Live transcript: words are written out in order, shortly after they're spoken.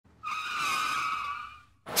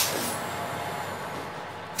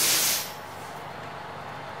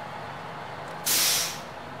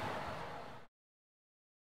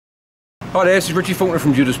Hi there, this is Richie Faulkner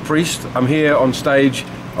from Judas Priest. I'm here on stage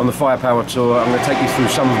on the Firepower tour. I'm going to take you through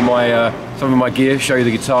some of my gear, show you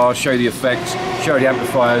the guitars, show you the effects, show you the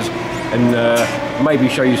amplifiers, and maybe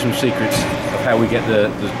show you some secrets of how we get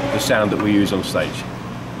the sound that we use on stage.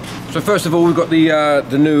 So first of all, we've got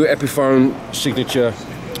the new Epiphone signature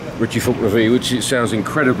Richie Faulkner V, which it sounds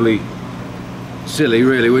incredibly silly,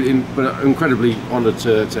 really, but incredibly honoured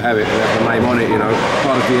to have it and have the name on it, you know,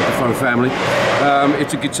 part of the Epiphone family.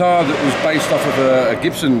 It's a guitar that was based off of a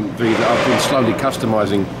Gibson V that I've been slowly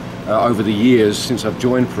customising over the years since I've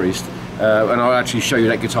joined Priest, and I'll actually show you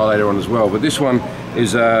that guitar later on as well. But this one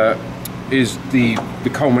is the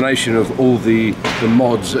culmination of all the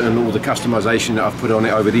mods and all the customization that I've put on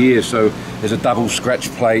it over the years. So there's a double scratch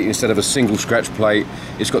plate instead of a single scratch plate.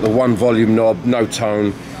 It's got the one volume knob, no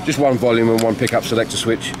tone, just one volume and one pickup selector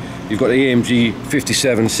switch. You've got the EMG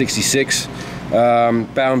 5766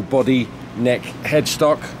 bound body neck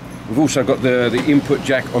headstock. We've also got the input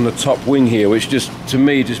jack on the top wing here, which just, to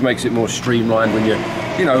me, just makes it more streamlined when you're,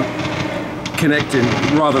 you know, connecting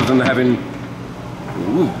rather than having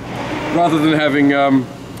a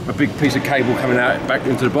big piece of cable coming out back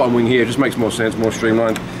into the bottom wing here. It just makes more sense, more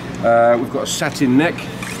streamlined. We've got a satin neck.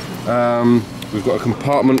 We've got a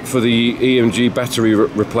compartment for the EMG battery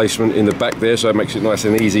replacement in the back there, so it makes it nice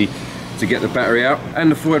and easy to get the battery out. And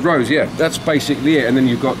the forward rows, yeah, that's basically it. And then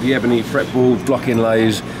you've got the ebony fretboard, block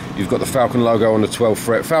inlays. You've got the Falcon logo on the 12th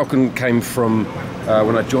fret. Falcon came from,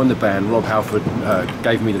 when I joined the band, Rob Halford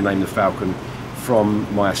gave me the name the Falcon from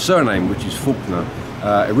my surname, which is Faulkner.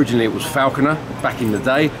 Originally it was Falconer back in the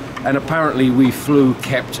day, and apparently we flew,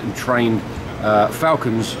 kept and trained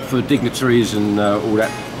Falcons for dignitaries and all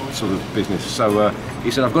that sort of business. So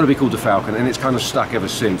he said, I've got to be called the Falcon, and it's kind of stuck ever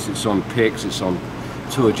since. It's on picks, it's on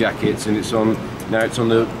tour jackets, and now it's on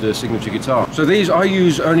the signature guitar. So these I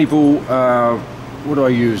use Ernie Ball, what do I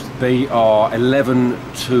use? They are 11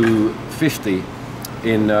 to 50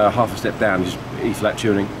 in half a step down, just E flat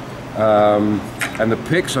tuning. And the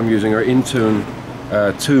picks I'm using are in tune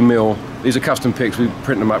 2mm. These are custom picks. We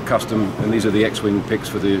print them up custom, and these are the X-Wing picks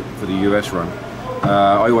for the US run.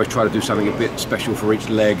 I always try to do something a bit special for each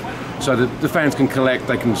leg, so that the fans can collect,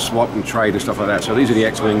 they can swap and trade and stuff like that. So these are the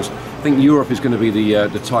X-Wings. I think Europe is going to be the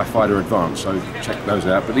TIE Fighter Advance, so check those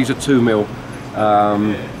out. But these are 2mm.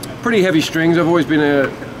 Pretty heavy strings. I've always been a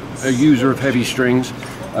user of heavy strings.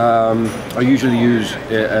 I usually use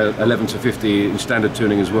 11 to 50 in standard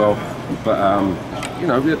tuning as well, but you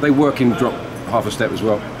know, they work in drop half a step as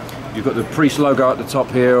well. You've got the Priest logo at the top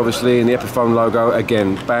here, obviously, and the Epiphone logo,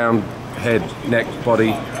 again, bound head, neck,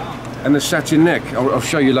 body, and the satin neck. I'll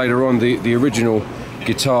show you later on the original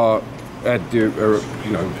guitar had you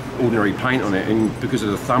know, ordinary paint on it, and because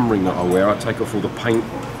of the thumb ring that I wear, I take off all the paint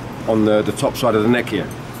on the top side of the neck here.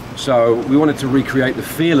 So we wanted to recreate the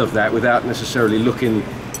feel of that without necessarily looking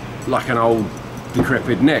like an old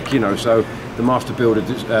decrepit neck, you know. So the master builder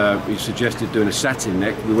he suggested doing a satin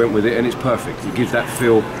neck. We went with it, and it's perfect. It gives that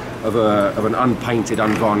feel of an unpainted,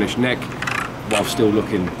 unvarnished neck while still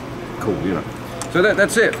looking cool, you know. So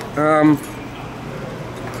that's it.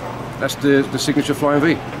 That's the signature Flying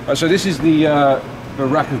V. So this is the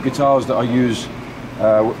rack of guitars that I use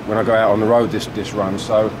when I go out on the road this run.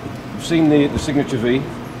 So you've seen the signature V.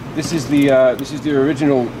 This is the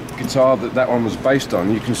original guitar that one was based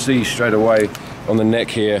on. You can see straight away on the neck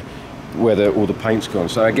here where all the paint's gone.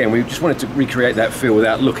 So again, we just wanted to recreate that feel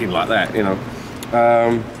without looking like that, you know.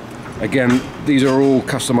 Again, these are all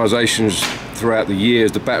customizations throughout the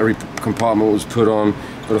years. The battery compartment was put on,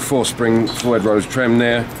 got a 4-spring forward rose trem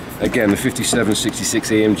there. Again, the 5766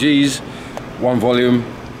 EMGs, one volume,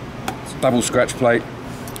 double scratch plate.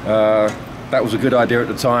 That was a good idea at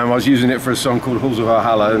the time. I was using it for a song called Halls of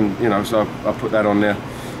Valhalla, and you know, so I put that on there.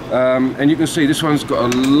 And you can see this one's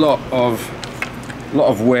got a lot of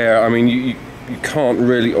wear. I mean, you can't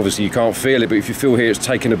really, obviously you can't feel it, but if you feel here, it's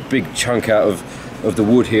taken a big chunk out of the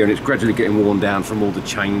wood here, and it's gradually getting worn down from all the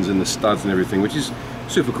chains and the studs and everything, which is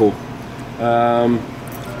super cool.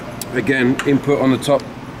 Again, input on the top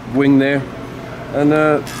wing there, and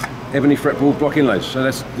ebony fretboard block inlays. So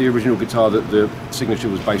that's the original guitar that the signature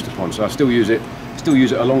was based upon. So I still use it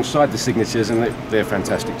alongside the signatures, and they're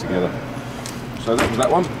fantastic together. So that was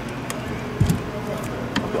that one.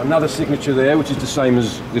 I've got another signature there, which is the same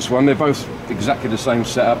as this one. They're both exactly the same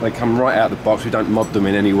setup. They come right out of the box. We don't mod them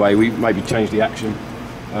in any way. We maybe change the action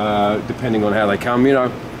depending on how they come, you know,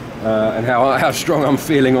 and how strong I'm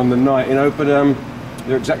feeling on the night, you know. But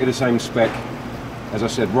they're exactly the same spec. As I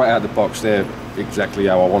said, right out of the box, they're exactly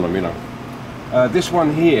how I want them, you know. This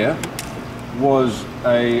one here was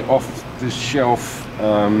a off-the-shelf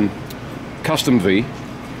custom V,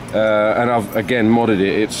 and I've again modded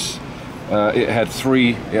it. It's It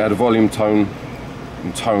had a volume tone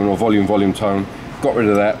and tone, or volume tone. Got rid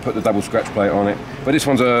of that, put the double scratch plate on it. But this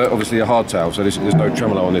one's obviously a hardtail, so there's no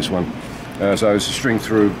tremolo on this one. So it's a string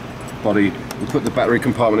through body. We put the battery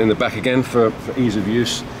compartment in the back again for ease of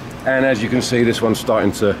use. And as you can see, this one's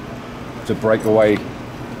starting to break away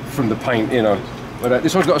from the paint, you know. But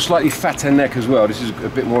this one's got a slightly fatter neck as well. This is a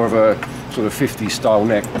bit more of a sort of 50s style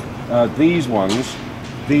neck.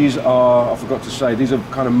 These are, I forgot to say, these are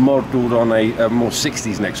kind of modelled on a more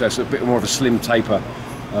 60s neck, so it's a bit more of a slim taper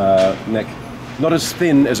neck. Not as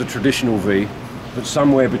thin as a traditional V, but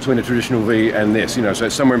somewhere between a traditional V and this, you know, so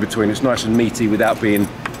it's somewhere in between. It's nice and meaty without being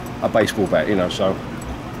a baseball bat, you know, so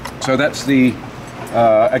that's the,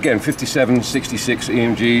 again, 57, 66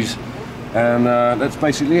 EMGs, and that's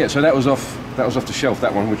basically it. So that was off the shelf,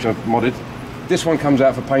 that one, which I've modded. This one comes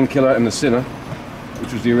out for Painkiller and the Sinner,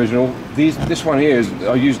 which was the original. This one here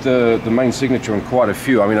I used the main signature on quite a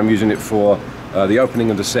few. I mean, I'm using it for the opening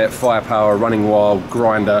of the set, Firepower, Running Wild,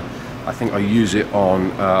 Grinder. I think I use it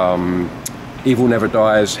on Evil Never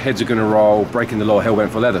Dies, Heads Are Gonna Roll, Breaking the Law, Hellbent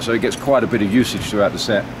for Leather. So it gets quite a bit of usage throughout the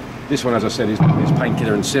set. This one, as I said, is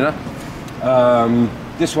Painkiller and Sinner.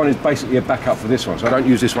 This one is basically a backup for this one, so I don't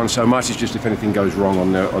use this one so much. It's just if anything goes wrong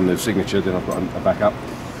on the signature, then I've got a backup.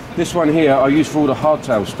 This one here I use for all the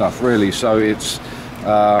hardtail stuff, really. So it's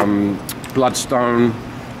Bloodstone,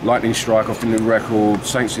 Lightning Strike off the new record,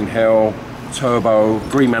 Saints in Hell, Turbo,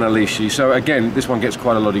 Green Manalishi. So again, this one gets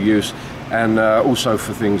quite a lot of use, and also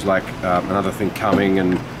for things like Another Thing Coming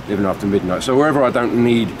and Living After Midnight. So wherever I don't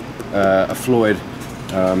need a Floyd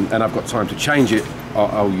and I've got time to change it,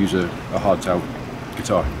 I'll use a hardtail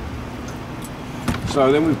guitar.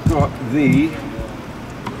 So then we've got the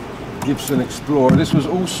Gibson Explorer. This was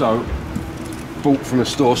also bought from a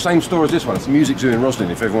store, same store as this one. It's the Music Zoo in Roslyn.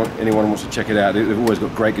 If anyone wants to check it out, they've always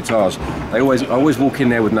got great guitars. I always walk in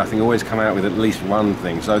there with nothing, always come out with at least one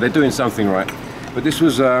thing. So they're doing something right. But this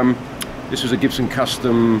was a Gibson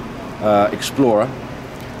Custom Explorer.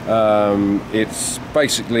 It's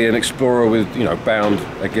basically an Explorer with, you know, bound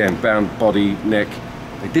body, neck.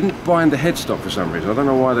 They didn't bind the headstock for some reason. I don't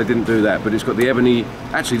know why they didn't do that, but it's got the ebony.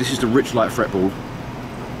 Actually, this is the Richlight fretboard,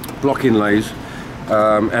 block inlays,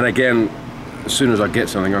 and again, as soon as I get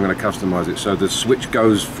something, I'm going to customize it. So the switch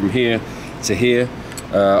goes from here to here.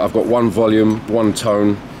 I've got one volume, one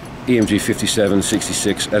tone, EMG 57,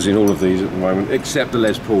 66, as in all of these at the moment, except the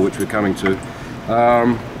Les Paul, which we're coming to.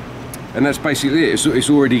 And that's basically it.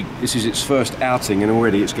 This is its first outing, and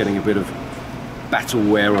already it's getting a bit of battle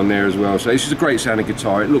wear on there as well. So this is a great sounding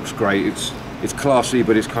guitar. It looks great. It's classy,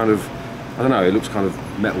 but it's kind of, I don't know, it looks kind of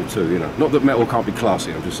metal too, you know. Not that metal can't be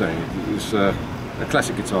classy, I'm just saying. It's a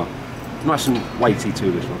classic guitar. Nice and weighty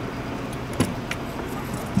too, this one.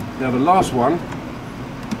 Now the last one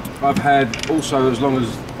I've had also as long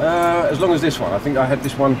as this one. I think I had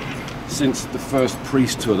this one since the first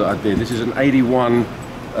Priest tour that I did. This is an 81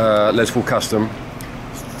 Les Paul Custom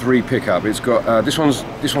 3 pickup. It's got this one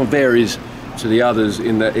varies to the others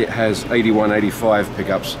in that it has 81, 85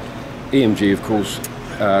 pickups. EMG, of course.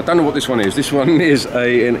 Don't know what this one is. This one is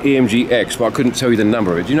an EMG X, but I couldn't tell you the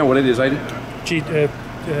number of it. Do you know what it is, Aidan?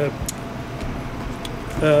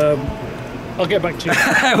 I'll get back to you.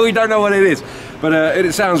 We don't know what it is, but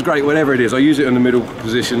it sounds great, whatever it is. I use it in the middle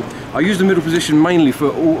position. I use the middle position mainly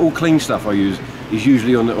for all clean stuff I use is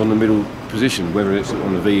usually on the middle position, whether it's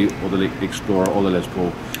on the V or the Explorer or the Les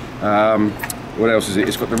Paul. What else is it?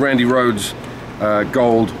 It's got the Randy Rhoads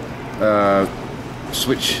gold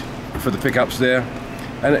switch for the pickups there,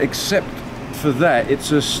 and except for that,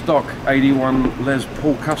 it's a stock 81 Les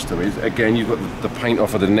Paul Custom. Again, you've got the paint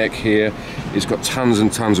off of the neck here. It's got tons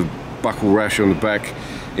and tons of buckle rash on the back.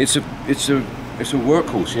 It's a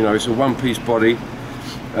workhorse, you know. It's a one-piece body.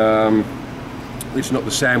 It's not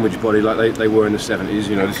the sandwich body like they were in the 70s.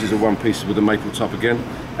 You know, this is a one-piece with a maple top again.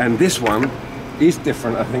 And this one is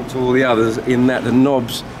different, I think, to all the others in that the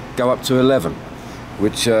knobs go up to 11,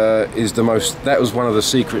 which is the most. That was one of the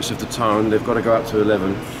secrets of the tone. They've got to go up to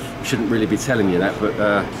 11. I shouldn't really be telling you that, but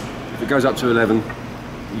if it goes up to 11,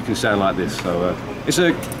 you can sound like this. So it's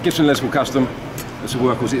a Gibson Les Paul Custom. It's a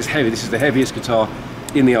workhorse. It's heavy. This is the heaviest guitar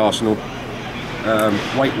in the arsenal,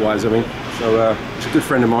 weight-wise, I mean. So it's a good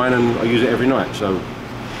friend of mine, and I use it every night. So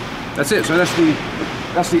that's it. So that's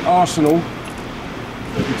the arsenal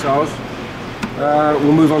of guitars.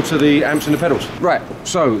 We'll move on to the amps and the pedals. Right.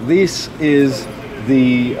 So this is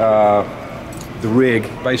the rig.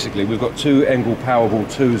 Basically, we've got two Engel Powerball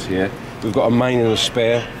 2s here. We've got a main and a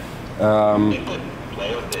spare.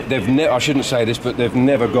 I shouldn't say this, but they've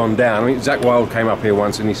never gone down. I mean, Zach Wilde came up here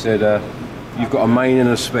once and he said, "You've got a main and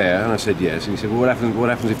a spare," and I said yes. And he said, "Well, what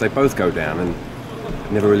happens if they both go down?" And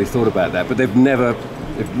never really thought about that. But they've never,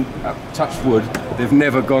 touched wood, they've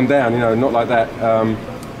never gone down, you know, not like that.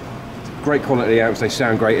 Great quality amps, they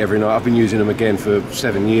sound great every night. I've been using them again for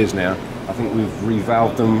 7 years now. I think we've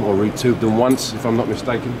revalved them or retubed them once, if I'm not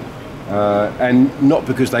mistaken. And not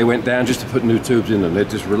because they went down, just to put new tubes in them. They're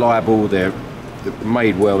just reliable, they're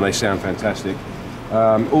made well, and they sound fantastic.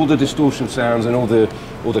 All the distortion sounds and all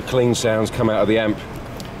the clean sounds come out of the amp.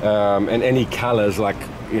 And any colours like,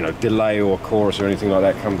 you know, delay or chorus or anything like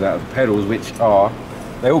that comes out of the pedals, which are,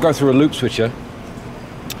 they all go through a loop switcher,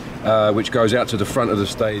 which goes out to the front of the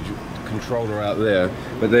stage, controller out there.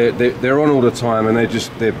 But they're on all the time, and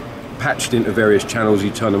they're patched into various channels. You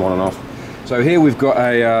turn them on and off. So here we've got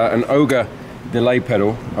an Ogre delay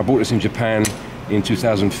pedal. I bought this in Japan in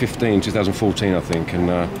 2015, 2014, I think.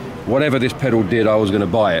 And whatever this pedal did, I was going to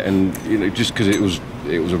buy it. And you know, just because it was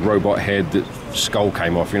a robot head that skull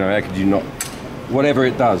came off. You know, how could you not? Whatever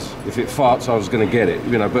it does, if it farts, I was going to get it.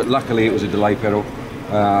 You know, but luckily it was a delay pedal.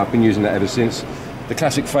 I've been using that ever since. The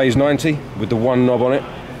classic Phase 90 with the one knob on it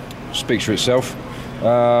speaks for itself.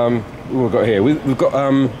 What we've got here, we've got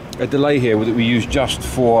a delay here that we use just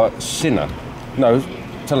for Sinner. No,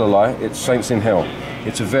 tell a lie, it's Saints in Hell.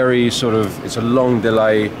 It's a very sort of, it's a long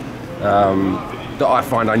delay that I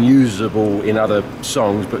find unusable in other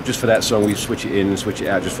songs, but just for that song we switch it in and switch it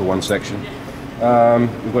out just for one section.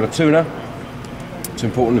 We've got a tuner, it's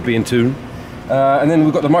important to be in tune. And then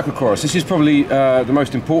we've got the micro chorus. This is probably the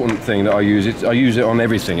most important thing that I use. I use it on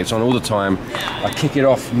everything. It's on all the time. I kick it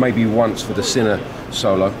off maybe once for the Sinner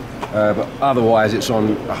solo, but otherwise it's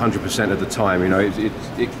on 100% of the time. You know,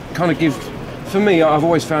 it kind of gives, for me, I've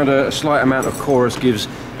always found a slight amount of chorus gives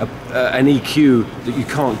an EQ that you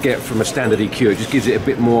can't get from a standard EQ. It just gives it a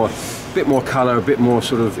bit more colour, a bit more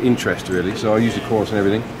sort of interest, really. So I use the chorus and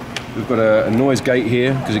everything. We've got a noise gate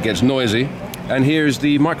here because it gets noisy. And here is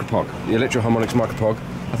the micropog, the Electro Harmonix micropog.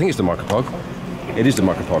 I think it's the micropog. It is the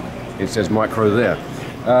micropog. It says micro there.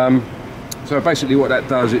 So basically what that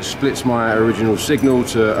does, it splits my original signal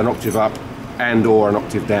to an octave up and or an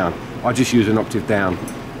octave down. I just use an octave down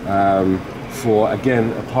for,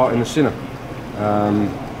 again, a part in the Sinner.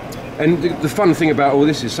 And the fun thing about all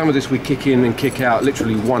this is some of this we kick in and kick out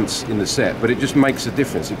literally once in the set, but it just makes a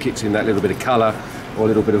difference. It kicks in that little bit of colour or a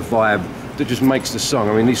little bit of vibe that just makes the song.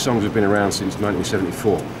 I mean, these songs have been around since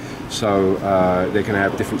 1974, so they can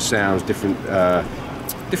have different sounds, different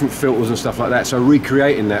filters and stuff like that. So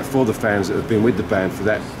recreating that for the fans that have been with the band for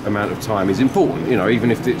that amount of time is important. You know, even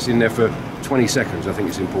if it's in there for 20 seconds, I think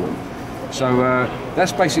it's important. So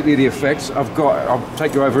that's basically the effects. I'll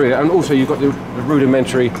take you over here, and also you've got the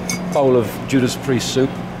rudimentary bowl of Judas Priest soup,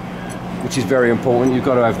 which is very important. You've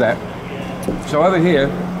got to have that. So over here,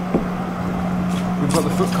 we've got the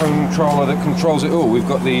foot controller that controls it all. We've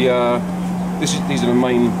got the, these are the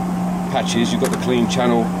main patches. You've got the clean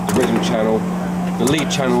channel, the rhythm channel, the lead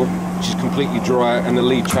channel, which is completely dry, and the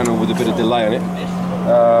lead channel with a bit of delay in it.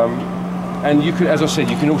 And you can, as I said,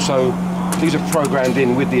 you can also, these are programmed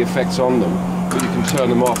in with the effects on them, but you can turn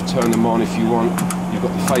them off, turn them on if you want. You've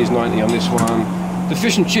got the Phase 90 on this one. The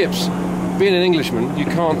fish and chips, being an Englishman, you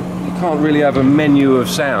can't really have a menu of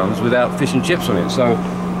sounds without fish and chips on it. So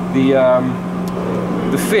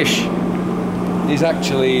the fish is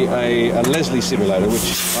actually a Leslie simulator, which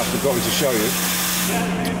I've forgotten to show you.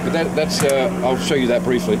 But that's I'll show you that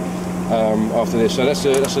briefly after this. So that's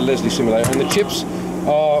a Leslie simulator, and the chips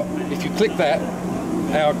are, if you click that,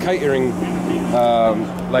 our catering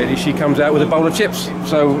lady, she comes out with a bowl of chips.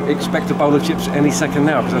 So expect a bowl of chips any second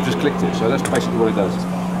now, because I've just clicked it. So that's basically what it does.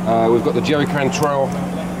 We've got the Jerry Cantrell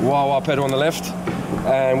wah-wah pedal on the left,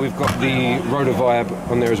 and we've got the Rotor Vibe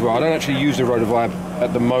on there as well. I don't actually use the Rotor Vibe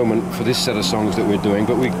at the moment for this set of songs that we're doing,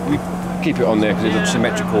 but we keep it on there because it looks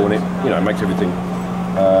symmetrical and it, you know, makes everything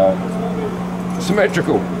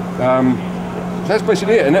symmetrical. So that's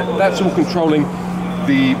basically it, and that's all controlling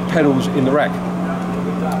the pedals in the rack.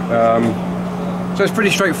 So it's pretty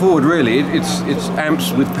straightforward, really. It's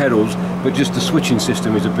amps with pedals, but just the switching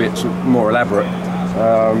system is a bit more elaborate.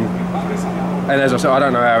 And as I said, I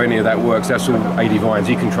don't know how any of that works. That's all A.D. Vines.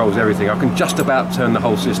 He controls everything. I can just about turn the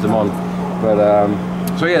whole system on. But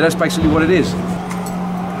so yeah, that's basically what it is.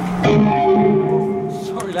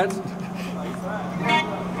 Sorry, lads.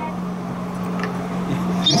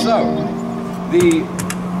 So the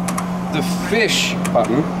fish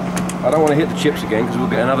button. I don't want to hit the chips again because we'll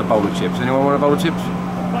get another bowl of chips. Anyone want a bowl of chips?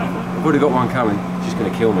 I've already got one coming. She's going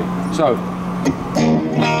to kill me. So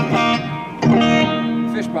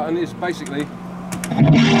the fish button is basically so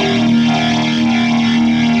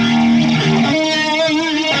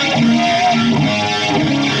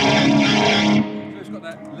it's got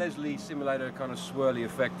that Leslie simulator kind of swirly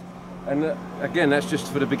effect. And again, that's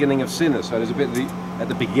just for the beginning of Sinner. So there's a bit at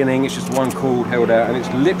the beginning, it's just one chord held out, and it's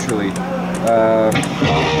literally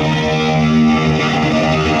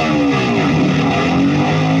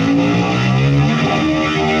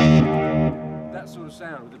that sort of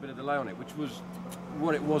sound with a bit of delay on it, which was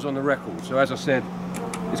what it was on the record. So as I said,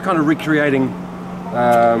 it's kind of recreating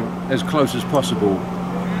as close as possible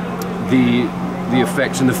the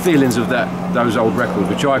effects and the feelings of those old records,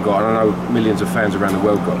 which I got, and I know millions of fans around the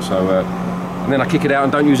world got. So, and then I kick it out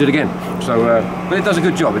and don't use it again. So, but it does a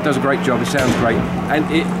good job. It does a great job. It sounds great, and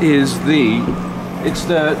it's the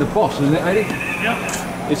Boss, isn't it, Eddie? Yep.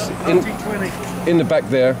 It's RT20. in the back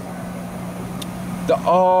there. The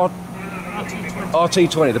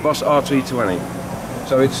RT20, the Boss RT20.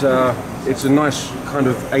 So it's a nice kind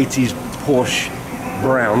of 80s Porsche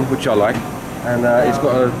brown, which I like. And it's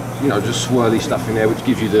got just swirly stuff in there, which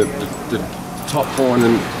gives you the top horn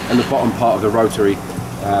and the bottom part of the rotary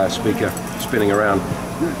speaker spinning around.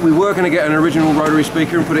 We were going to get an original rotary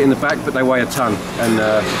speaker and put it in the back, but they weigh a ton, and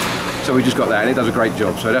so we just got that, and it does a great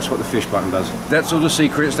job. So that's what the fish button does. That's all the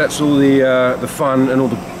secrets. That's all the fun and all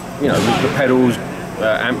the the pedals,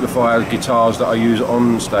 amplifiers, guitars that I use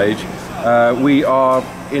on stage. We are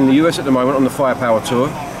in the US at the moment on the Firepower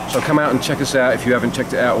tour. So come out and check us out if you haven't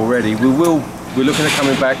checked it out already. We're looking at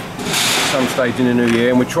coming back at some stage in the new year,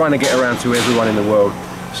 and we're trying to get around to everyone in the world.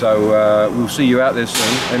 So we'll see you out there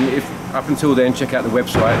soon. And if up until then, check out the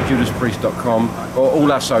website, judaspriest.com, or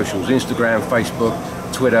all our socials, Instagram, Facebook,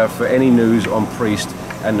 Twitter, for any news on Priest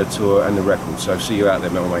and the tour and the record. So see you out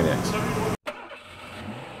there, Metal Maniacs.